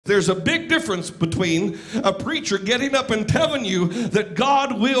There's a big difference between a preacher getting up and telling you that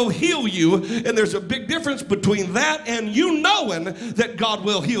God will heal you, and there's a big difference between that and you knowing that God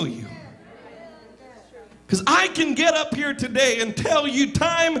will heal you. Because I can get up here today and tell you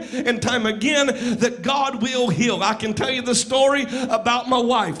time and time again that God will heal. I can tell you the story about my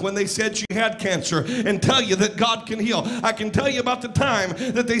wife when they said she had cancer and tell you that God can heal. I can tell you about the time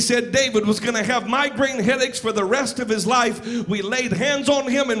that they said David was going to have migraine headaches for the rest of his life. We laid hands on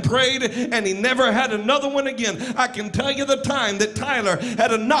him and prayed, and he never had another one again. I can tell you the time that Tyler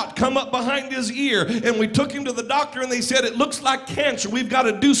had a knot come up behind his ear, and we took him to the doctor, and they said, it looks like cancer. We've got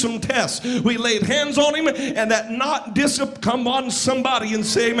to do some tests. We laid hands on him, and that knot come on somebody and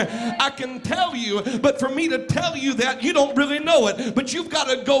say, man, I can tell you, but for me to tell you that, you don't really know it. But you've got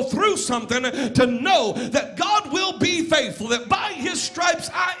to go through something to know that God will be faithful, that by his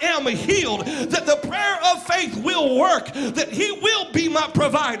stripes I am healed, that the prayer of faith will work, that he will be my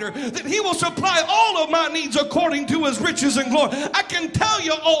provider, that he will supply all of my needs according to his riches and glory. I can tell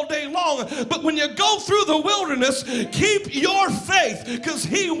you all day long, but when you go through the wilderness, keep your faith, because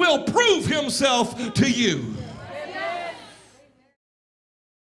he will prove himself to you.